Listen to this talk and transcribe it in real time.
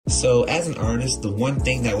So as an artist, the one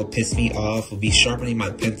thing that would piss me off would be sharpening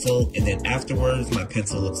my pencil, and then afterwards my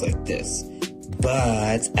pencil looks like this.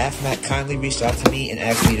 But AFMAT kindly reached out to me and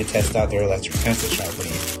asked me to test out their electric pencil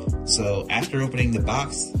sharpening. So after opening the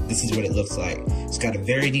box, this is what it looks like. It's got a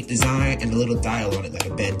very neat design and a little dial on it like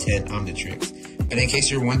a Ben 10 Omnitrix. And in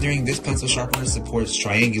case you're wondering, this pencil sharpener supports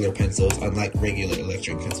triangular pencils, unlike regular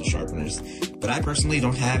electric pencil sharpeners. But I personally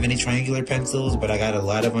don't have any triangular pencils, but I got a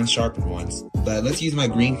lot of unsharpened ones. But let's use my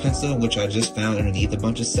green pencil, which I just found underneath a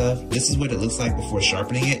bunch of stuff. This is what it looks like before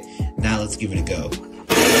sharpening it. Now let's give it a go.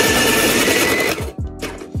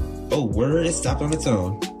 Oh, word, it stopped on its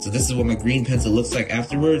own. So this is what my green pencil looks like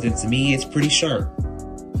afterwards, and to me, it's pretty sharp.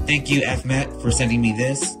 Thank you, AFMAT, for sending me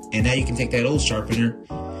this. And now you can take that old sharpener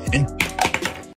and